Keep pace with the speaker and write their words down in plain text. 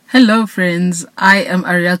Hello friends, I am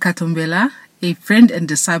Ariel Katombela, a friend and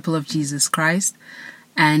disciple of Jesus Christ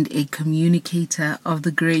and a communicator of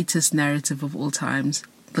the greatest narrative of all times,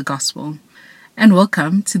 the gospel. And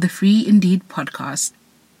welcome to the Free Indeed podcast.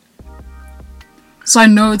 So I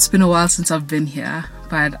know it's been a while since I've been here,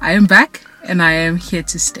 but I am back and I am here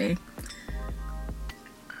to stay.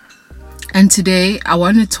 And today I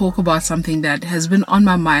want to talk about something that has been on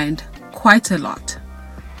my mind quite a lot.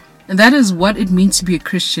 And that is what it means to be a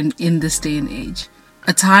Christian in this day and age.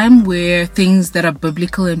 A time where things that are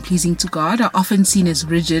biblical and pleasing to God are often seen as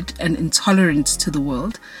rigid and intolerant to the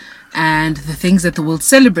world, and the things that the world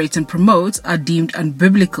celebrates and promotes are deemed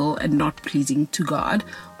unbiblical and not pleasing to God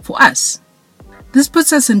for us. This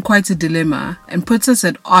puts us in quite a dilemma and puts us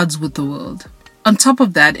at odds with the world. On top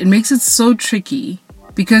of that, it makes it so tricky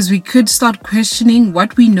because we could start questioning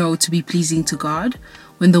what we know to be pleasing to God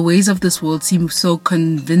when the ways of this world seem so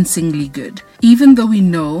convincingly good, even though we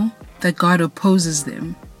know that God opposes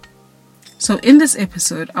them. So in this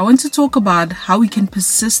episode, I want to talk about how we can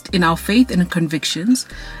persist in our faith and convictions,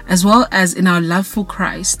 as well as in our love for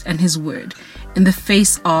Christ and His Word, in the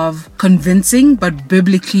face of convincing but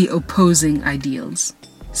biblically opposing ideals.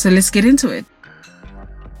 So let's get into it.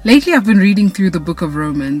 Lately, I've been reading through the book of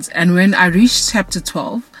Romans, and when I reached chapter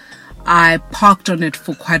 12, I parked on it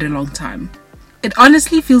for quite a long time. It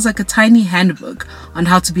honestly feels like a tiny handbook on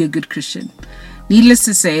how to be a good Christian. Needless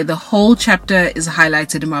to say, the whole chapter is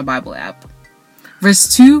highlighted in my Bible app.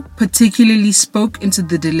 Verse 2 particularly spoke into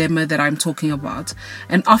the dilemma that I'm talking about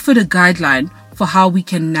and offered a guideline for how we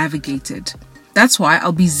can navigate it. That's why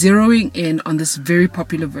I'll be zeroing in on this very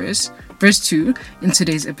popular verse 2, in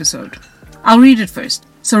today's episode. I'll read it first.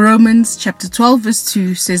 So Romans chapter 12 verse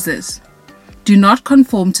 2 says this: "Do not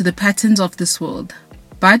conform to the patterns of this world,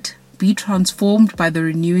 but be transformed by the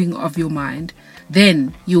renewing of your mind.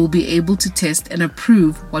 Then you will be able to test and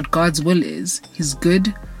approve what God's will is, His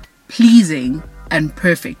good, pleasing, and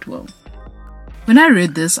perfect will." When I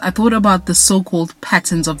read this, I thought about the so-called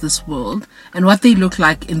patterns of this world and what they look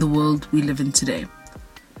like in the world we live in today.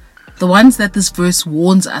 The ones that this verse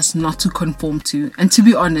warns us not to conform to. And to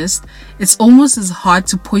be honest, it's almost as hard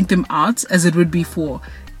to point them out as it would be for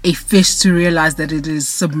a fish to realize that it is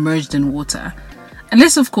submerged in water.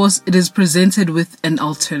 Unless, of course, it is presented with an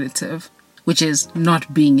alternative, which is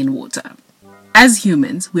not being in water. As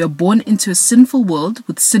humans, we are born into a sinful world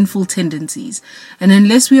with sinful tendencies, and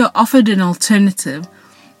unless we are offered an alternative,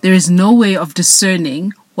 there is no way of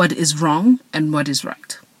discerning what is wrong and what is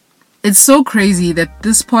right. It's so crazy that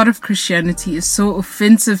this part of Christianity is so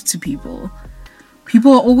offensive to people.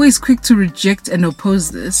 People are always quick to reject and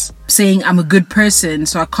oppose this, saying, "I'm a good person,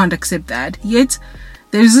 so I can't accept that." Yet,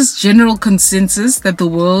 there's this general consensus that the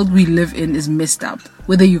world we live in is messed up,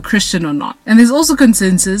 whether you're Christian or not. And there's also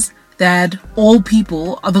consensus that all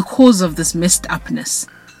people are the cause of this messed upness.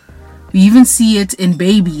 We even see it in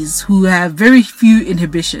babies who have very few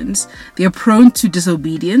inhibitions. They are prone to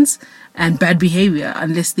disobedience and bad behavior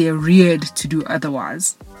unless they are reared to do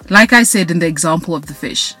otherwise. Like I said in the example of the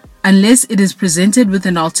fish, unless it is presented with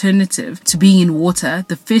an alternative to being in water,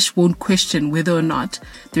 the fish won't question whether or not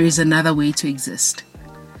there is another way to exist.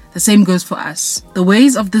 The same goes for us. The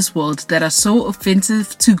ways of this world that are so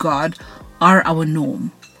offensive to God are our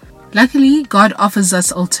norm. Luckily, God offers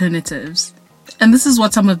us alternatives. And this is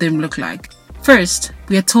what some of them look like. First,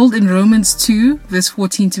 we are told in Romans 2, verse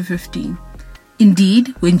 14 to 15.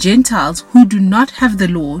 "Indeed, when Gentiles who do not have the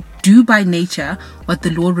law do by nature what the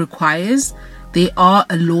law requires, they are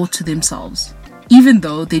a law to themselves, even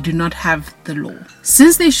though they do not have the law.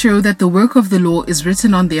 Since they show that the work of the law is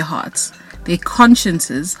written on their hearts, their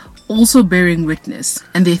consciences also bearing witness,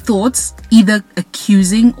 and their thoughts either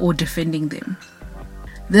accusing or defending them."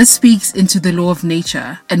 This speaks into the law of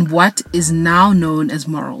nature and what is now known as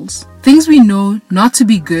morals. Things we know not to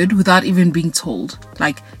be good without even being told,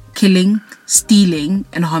 like killing, stealing,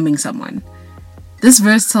 and harming someone. This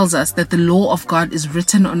verse tells us that the law of God is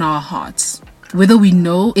written on our hearts, whether we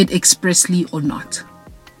know it expressly or not.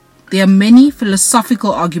 There are many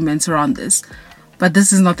philosophical arguments around this, but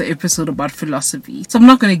this is not the episode about philosophy, so I'm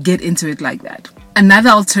not going to get into it like that.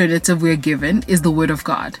 Another alternative we are given is the Word of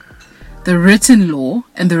God, the written law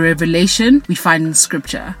and the revelation we find in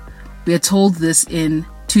Scripture. We are told this in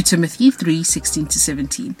 2 Timothy 3:16 to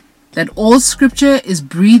 17, that all Scripture is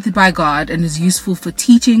breathed by God and is useful for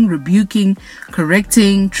teaching, rebuking,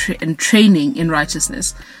 correcting, and training in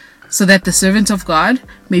righteousness, so that the servant of God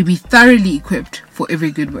may be thoroughly equipped for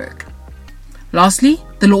every good work. Lastly,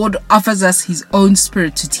 the Lord offers us His own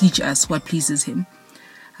Spirit to teach us what pleases Him.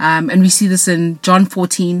 And we see this in John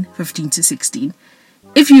 14:15 to 16.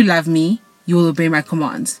 "If you love me, you will obey my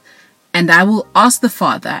commands. And I will ask the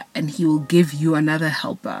Father, and he will give you another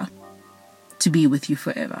helper to be with you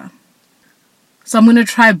forever. So I'm going to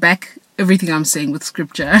try back everything I'm saying with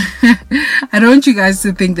scripture. I don't want you guys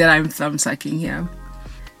to think that I'm thumb sucking here.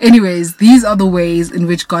 Anyways, these are the ways in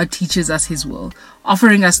which God teaches us his will,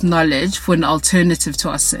 offering us knowledge for an alternative to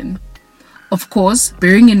our sin. Of course,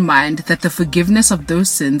 bearing in mind that the forgiveness of those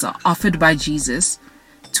sins are offered by Jesus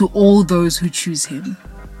to all those who choose him.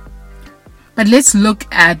 But let's look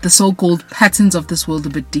at the so-called patterns of this world a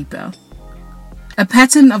bit deeper. A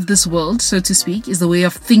pattern of this world, so to speak, is the way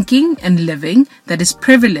of thinking and living that is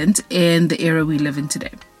prevalent in the era we live in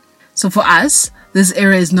today. So for us, this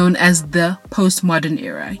era is known as the postmodern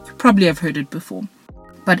era. You probably have heard it before.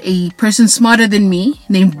 But a person smarter than me,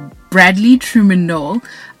 named Bradley Truman Noel,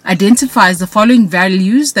 identifies the following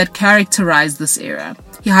values that characterize this era.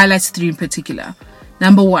 He highlights 3 in particular.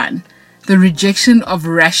 Number 1, the rejection of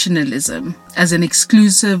rationalism as an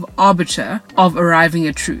exclusive arbiter of arriving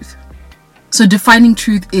at truth. So defining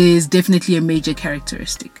truth is definitely a major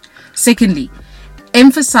characteristic. Secondly,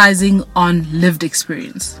 emphasizing on lived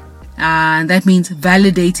experience. And that means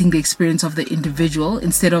validating the experience of the individual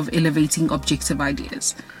instead of elevating objective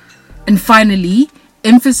ideas. And finally,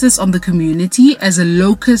 emphasis on the community as a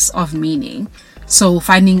locus of meaning. So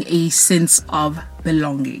finding a sense of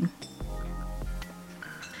belonging.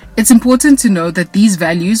 It's important to know that these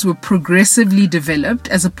values were progressively developed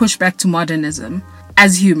as a pushback to modernism.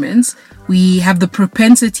 As humans, we have the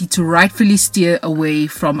propensity to rightfully steer away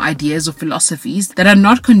from ideas or philosophies that are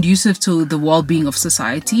not conducive to the well-being of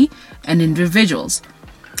society and individuals.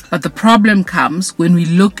 But the problem comes when we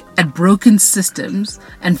look at broken systems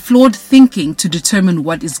and flawed thinking to determine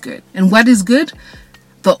what is good. And what is good?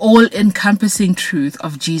 The all-encompassing truth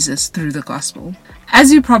of Jesus through the gospel.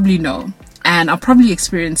 As you probably know, and are probably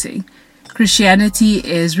experiencing, Christianity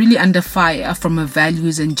is really under fire from a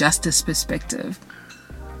values and justice perspective.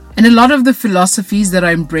 And a lot of the philosophies that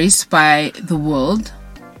are embraced by the world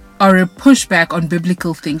are a pushback on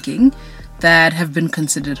biblical thinking that have been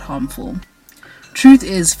considered harmful. Truth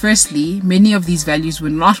is, firstly, many of these values were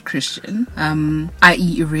not Christian,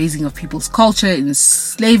 i.e. erasing of people's culture,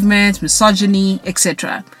 enslavement, misogyny,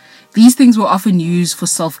 etc. These things were often used for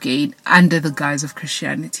self-gain under the guise of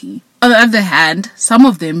Christianity. On the other hand, some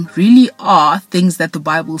of them really are things that the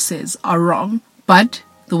Bible says are wrong, but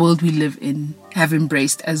the world we live in have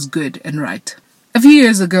embraced as good and right. A few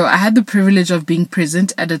years ago, I had the privilege of being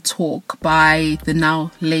present at a talk by the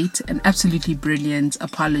now late and absolutely brilliant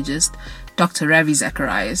apologist, Dr. Ravi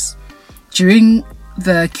Zacharias. During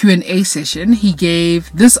the Q&A session, he gave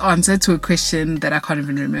this answer to a question that I can't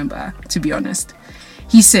even remember, to be honest.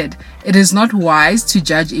 He said, "It is not wise to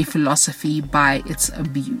judge a philosophy by its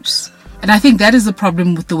abuse." And I think that is the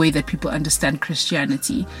problem with the way that people understand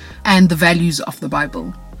Christianity and the values of the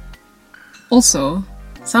Bible. Also,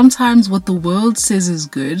 sometimes what the world says is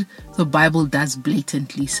good, the Bible does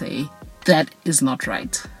blatantly say that is not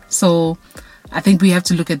right. So I think we have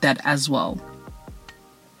to look at that as well.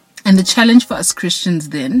 And the challenge for us Christians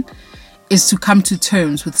then is to come to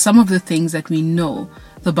terms with some of the things that we know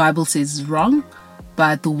the Bible says is wrong,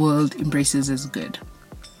 but the world embraces as good.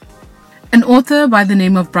 An author by the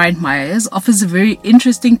name of Brian Myers offers a very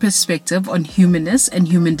interesting perspective on humanness and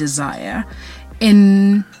human desire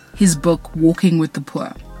in his book, Walking with the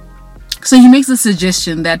Poor. So he makes the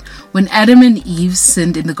suggestion that when Adam and Eve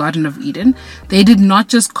sinned in the Garden of Eden, they did not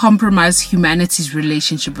just compromise humanity's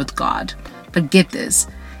relationship with God, but get this,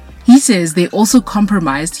 he says they also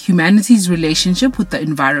compromised humanity's relationship with the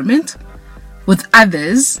environment, with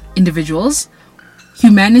others, individuals,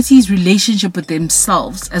 humanity's relationship with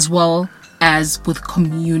themselves, as well as with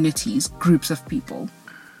communities, groups of people.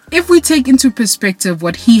 If we take into perspective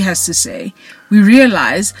what he has to say, we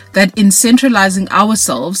realize that in centralizing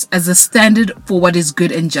ourselves as a standard for what is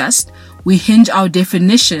good and just, we hinge our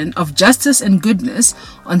definition of justice and goodness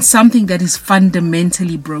on something that is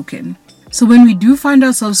fundamentally broken. So when we do find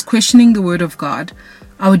ourselves questioning the word of God,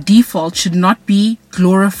 our default should not be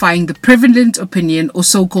glorifying the prevalent opinion or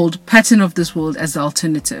so-called pattern of this world as the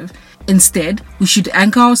alternative. Instead, we should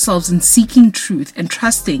anchor ourselves in seeking truth and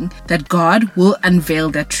trusting that God will unveil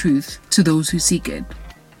that truth to those who seek it.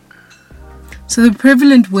 So the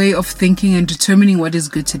prevalent way of thinking and determining what is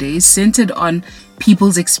good today is centered on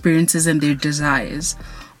people's experiences and their desires,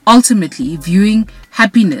 ultimately viewing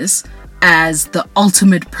happiness as the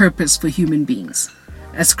ultimate purpose for human beings.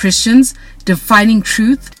 As Christians, defining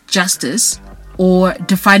truth, justice, or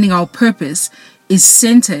defining our purpose is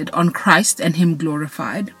centered on Christ and Him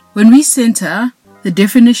glorified. When we center the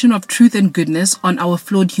definition of truth and goodness on our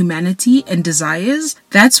flawed humanity and desires,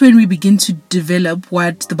 that's when we begin to develop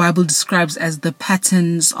what the Bible describes as the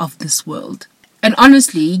patterns of this world. And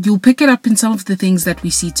honestly, you'll pick it up in some of the things that we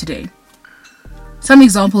see today. Some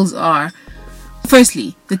examples are,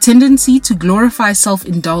 firstly, the tendency to glorify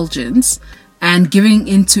self-indulgence and giving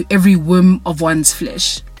into every whim of one's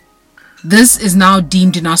flesh. This is now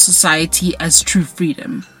deemed in our society as true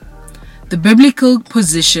freedom. The biblical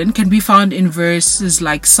position can be found in verses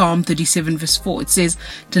like Psalm 37 verse 4. It says,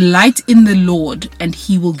 "Delight in the Lord and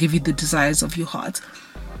He will give you the desires of your heart."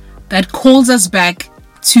 That calls us back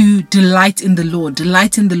to delight in the Lord.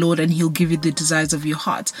 Delight in the Lord and He'll give you the desires of your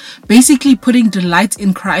heart. Basically putting delight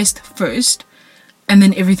in Christ first, and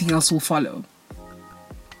then everything else will follow.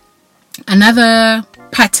 Another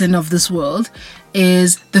pattern of this world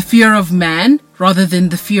is the fear of man rather than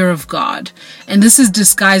the fear of God. And this is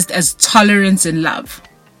disguised as tolerance and love.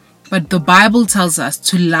 But the Bible tells us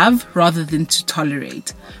to love rather than to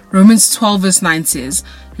tolerate. Romans 12 verse 9 says,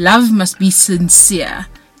 "Love must be sincere.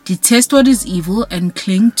 Detest what is evil and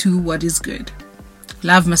cling to what is good."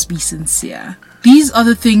 Love must be sincere. These are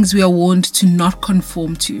the things we are warned to not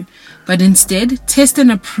conform to, but instead test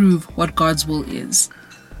and approve what God's will is.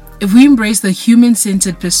 If we embrace the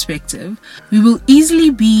human-centered perspective, we will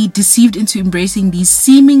easily be deceived into embracing these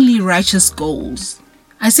seemingly righteous goals.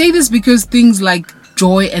 I say this because things like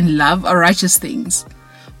joy and love are righteous things,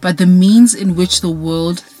 but the means in which the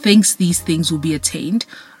world thinks these things will be attained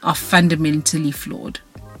are fundamentally flawed.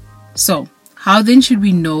 So, how then should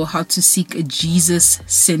we know how to seek a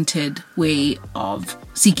Jesus-centered way of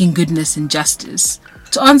seeking goodness and justice?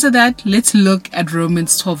 To answer that, let's look at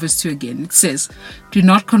Romans 12 verse 2 again. It says, "Do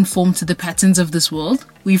not conform to the patterns of this world."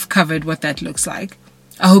 We've covered what that looks like,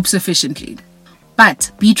 I hope sufficiently.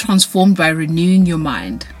 "But be transformed by renewing your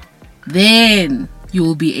mind. Then you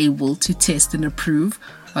will be able to test and approve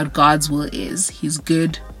what God's will is, His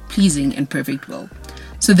good, pleasing, and perfect will."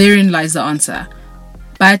 So therein lies the answer.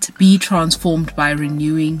 But be transformed by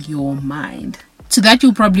renewing your mind. To that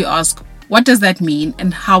you'll probably ask, what does that mean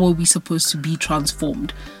and how are we supposed to be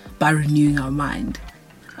transformed by renewing our mind?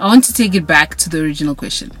 I want to take it back to the original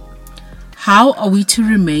question. How are we to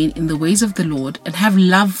remain in the ways of the Lord and have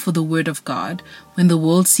love for the Word of God when the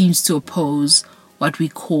world seems to oppose what we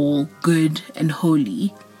call good and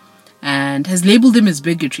holy and has labeled them as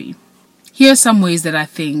bigotry? Here are some ways that I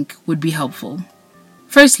think would be helpful.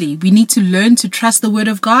 Firstly, we need to learn to trust the Word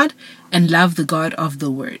of God and love the God of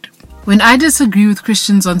the Word. When I disagree with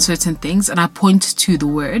Christians on certain things and I point to the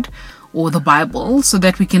Word or the Bible so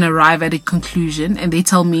that we can arrive at a conclusion, and they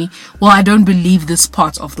tell me, well, I don't believe this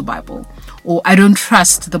part of the Bible, or I don't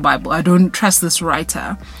trust the Bible, I don't trust this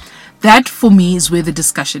writer, that for me is where the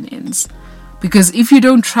discussion ends. Because if you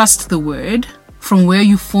don't trust the Word, from where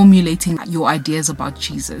you're formulating your ideas about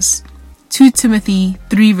Jesus. 2 Timothy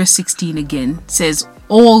 3 verse 16 again says,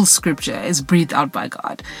 "All scripture is breathed out by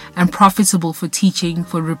God and profitable for teaching,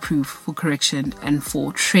 for reproof, for correction, and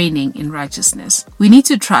for training in righteousness." We need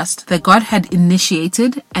to trust that God had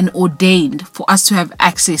initiated and ordained for us to have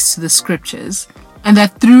access to the scriptures, and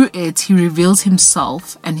that through it He reveals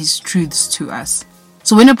Himself and His truths to us.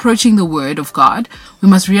 So when approaching the Word of God, we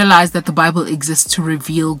must realize that the Bible exists to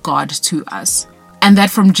reveal God to us. And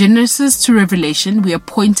that from Genesis to Revelation, we are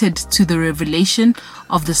pointed to the revelation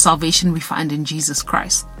of the salvation we find in Jesus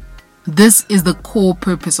Christ. This is the core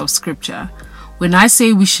purpose of Scripture. When I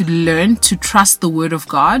say we should learn to trust the Word of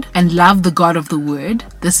God and love the God of the Word,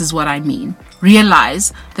 this is what I mean.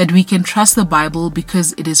 Realize that we can trust the Bible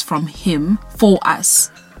because it is from Him for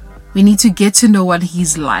us. We need to get to know what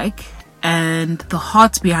He's like and the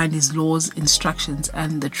heart behind His laws, instructions,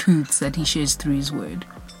 and the truths that He shares through His Word.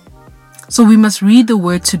 So we must read the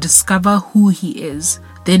Word to discover who He is,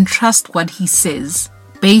 then trust what He says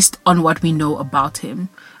based on what we know about Him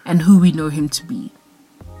and who we know Him to be.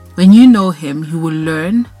 When you know Him, you will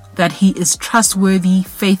learn that He is trustworthy,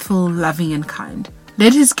 faithful, loving, and kind.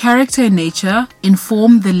 Let His character and nature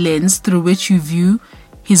inform the lens through which you view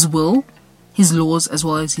His will, His laws, as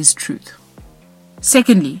well as His truth.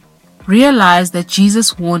 Secondly, realize that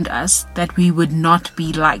Jesus warned us that we would not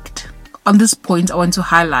be liked. On this point, I want to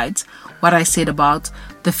highlight what I said about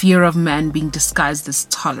the fear of man being disguised as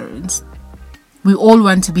tolerance. We all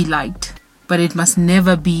want to be liked, but it must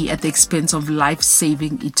never be at the expense of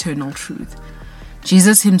life-saving eternal truth.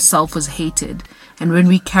 Jesus Himself was hated, and when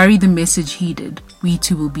we carry the message He did, we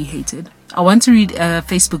too will be hated. I want to read a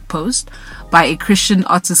Facebook post by a Christian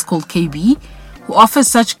artist called KB, who offers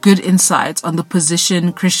such good insights on the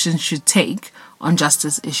position Christians should take on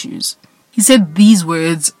justice issues. He said these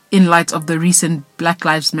words in light of the recent Black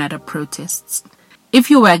Lives Matter protests. If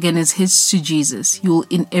your wagon is hitched to Jesus, you will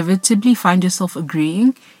inevitably find yourself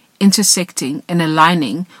agreeing, intersecting, and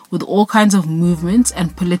aligning with all kinds of movements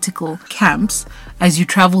and political camps as you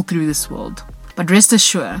travel through this world. But rest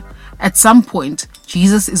assured, at some point,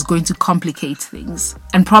 Jesus is going to complicate things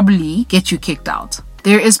and probably get you kicked out.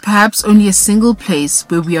 There is perhaps only a single place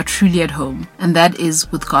where we are truly at home, and that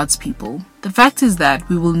is with God's people. The fact is that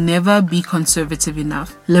we will never be conservative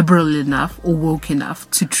enough, liberal enough, or woke enough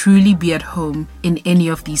to truly be at home in any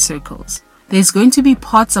of these circles. There's going to be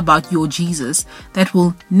parts about your Jesus that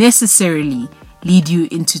will necessarily lead you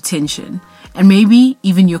into tension, and maybe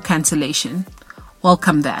even your cancellation.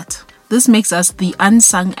 Welcome that. This makes us the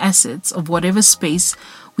unsung assets of whatever space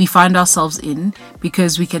we find ourselves in,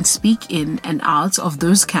 because we can speak in and out of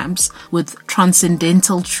those camps with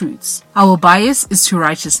transcendental truths. Our bias is to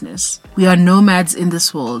righteousness. We are nomads in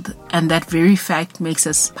this world, and that very fact makes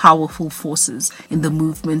us powerful forces in the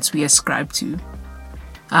movements we ascribe to.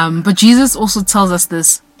 But Jesus also tells us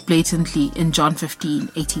this blatantly in John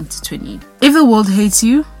 15:18-20. If the world hates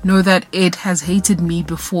you, know that it has hated me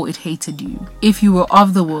before it hated you. If you were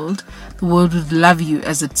of the world would love you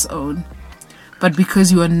as its own. But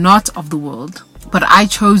because you are not of the world, but I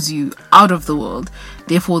chose you out of the world,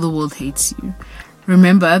 therefore the world hates you.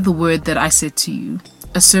 Remember the word that I said to you.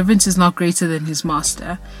 A servant is not greater than his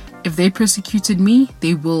master. If they persecuted me,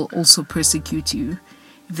 they will also persecute you.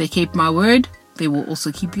 If they keep my word, they will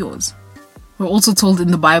also keep yours. We're also told in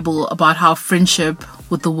the Bible about how friendship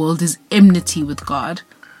with the world is enmity with God.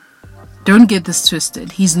 Don't get this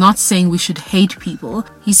twisted. He's not saying we should hate people.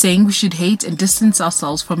 He's saying we should hate and distance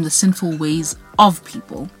ourselves from the sinful ways of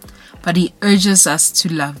people. But he urges us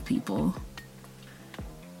to love people.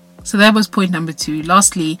 So that was point number 2.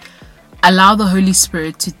 Lastly, allow the Holy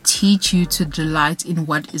Spirit to teach you to delight in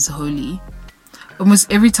what is holy.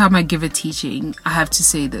 Almost every time I give a teaching, I have to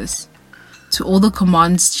say this. To all the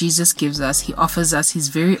commands Jesus gives us, he offers us his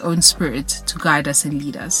very own Spirit to guide us and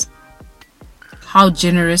lead us. How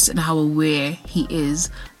generous and how aware he is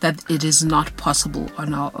that it is not possible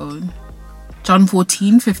on our own. John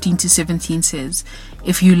 14:15-17 says,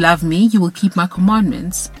 "If you love me, you will keep my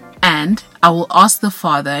commandments, and I will ask the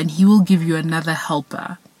Father, and he will give you another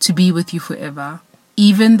helper to be with you forever,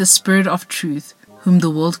 even the Spirit of truth, whom the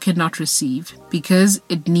world cannot receive, because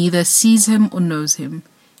it neither sees him or knows him.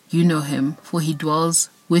 You know him, for he dwells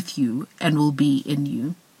with you and will be in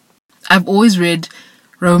you." I've always read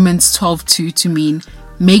Romans 12:2 to mean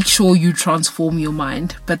make sure you transform your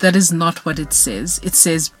mind, but that is not what it says. It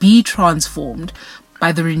says be transformed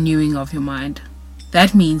by the renewing of your mind.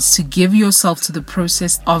 That means to give yourself to the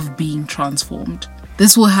process of being transformed.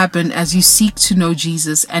 This will happen as you seek to know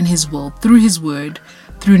Jesus and his will through his word,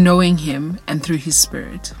 through knowing him, and through his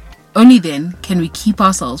Spirit. Only then can we keep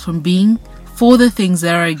ourselves from being for the things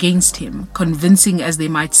that are against him, convincing as they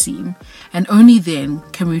might seem, and only then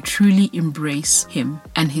can we truly embrace him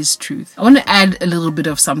and his truth. I want to add a little bit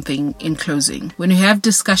of something in closing. When we have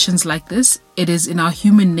discussions like this, it is in our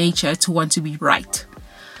human nature to want to be right.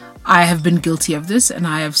 I have been guilty of this, and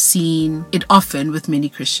I have seen it often with many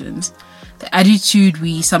Christians. The attitude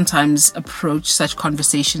we sometimes approach such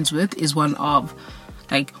conversations with is one of,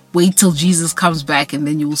 like, wait till Jesus comes back and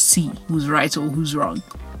then you will see who's right or who's wrong.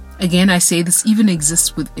 Again, I say this even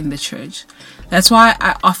exists within the church. That's why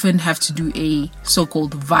I often have to do a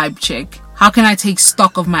so-called vibe check. How can I take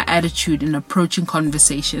stock of my attitude in approaching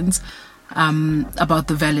conversations about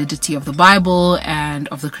the validity of the Bible and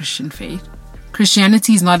of the Christian faith?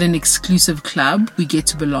 Christianity is not an exclusive club we get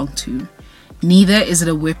to belong to. Neither is it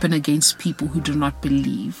a weapon against people who do not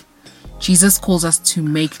believe. Jesus calls us to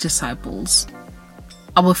make disciples.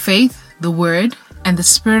 Our faith, the Word, and the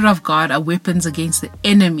Spirit of God are weapons against the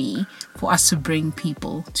enemy for us to bring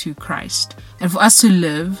people to Christ and for us to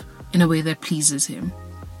live in a way that pleases him.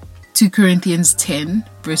 2 Corinthians 10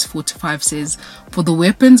 verse 4-5 says, "For the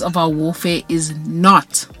weapons of our warfare is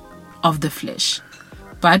not of the flesh,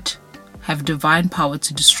 but have divine power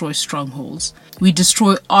to destroy strongholds. We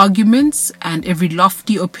destroy arguments and every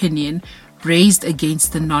lofty opinion raised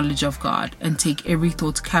against the knowledge of God, and take every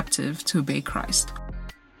thought captive to obey Christ."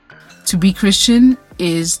 To be Christian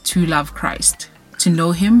is to love Christ, to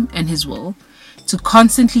know him and his will, to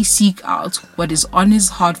constantly seek out what is on his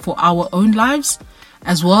heart for our own lives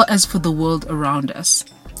as well as for the world around us,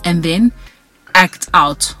 and then act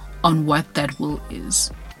out on what that will is.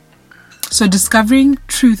 So discovering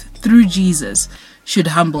truth through Jesus should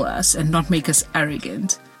humble us and not make us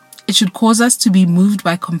arrogant. It should cause us to be moved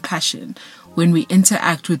by compassion when we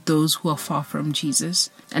interact with those who are far from Jesus.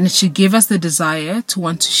 And it should give us the desire to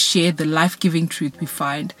want to share the life-giving truth we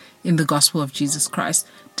find in the gospel of Jesus Christ,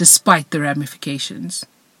 despite the ramifications.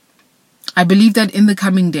 I believe that in the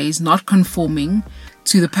coming days, not conforming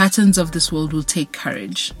to the patterns of this world will take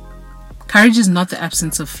courage. Courage is not the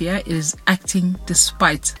absence of fear, it is acting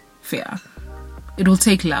despite fear. It will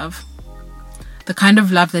take love. The kind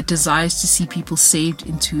of love that desires to see people saved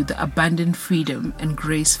into the abundant freedom and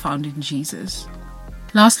grace found in Jesus.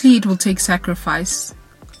 Lastly, it will take sacrifice,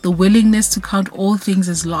 the willingness to count all things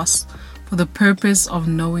as loss for the purpose of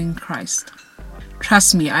knowing Christ.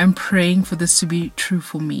 Trust me, I'm praying for this to be true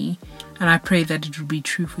for me, and I pray that it will be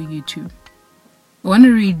true for you too. I want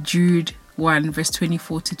to read Jude 1 verse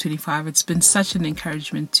 24 to 25. It's been such an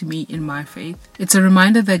encouragement to me in my faith. It's a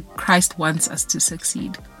reminder that Christ wants us to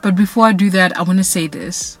succeed. But before I do that, I want to say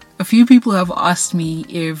this. A few people have asked me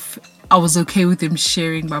if I was okay with them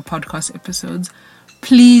sharing my podcast episodes.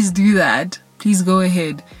 Please do that. Please go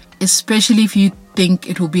ahead. Especially if you think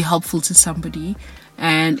it will be helpful to somebody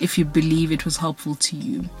and if you believe it was helpful to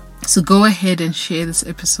you. So go ahead and share this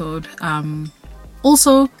episode.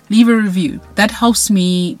 Also, leave a review. That helps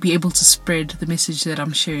me be able to spread the message that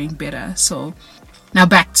I'm sharing better. So now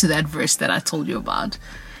back to that verse that I told you about.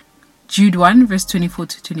 Jude 1 verse 24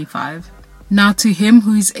 to 25. Now to him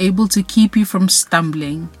who is able to keep you from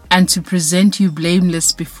stumbling and to present you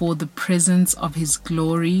blameless before the presence of his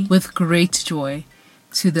glory with great joy,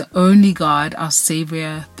 to the only God, our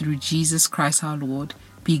Savior, through Jesus Christ our Lord,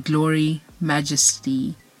 be glory,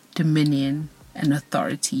 majesty, dominion, and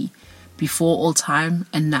authority before all time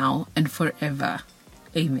and now and forever.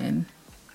 Amen.